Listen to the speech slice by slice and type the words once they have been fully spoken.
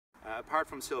Apart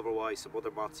from silver white, some other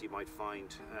moths you might find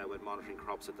when monitoring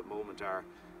crops at the moment are,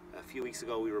 a few weeks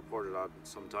ago we reported on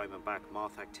some diamond back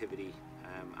moth activity,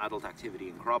 adult activity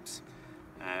in crops.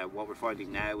 What we're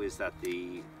finding now is that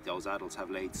those adults have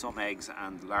laid some eggs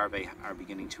and larvae are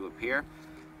beginning to appear.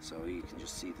 So you can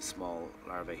just see the small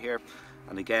larvae here.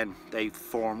 And again, they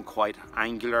form quite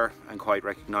angular and quite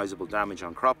recognizable damage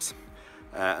on crops.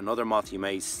 Another moth you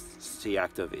may see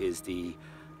active is the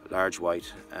large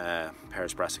white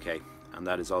Paris Brassicae, and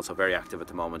that is also very active at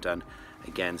the moment, and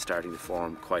again starting to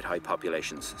form quite high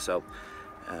populations. So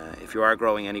if you are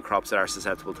growing any crops that are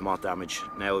susceptible to moth damage,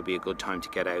 now would be a good time to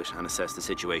get out and assess the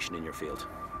situation in your field.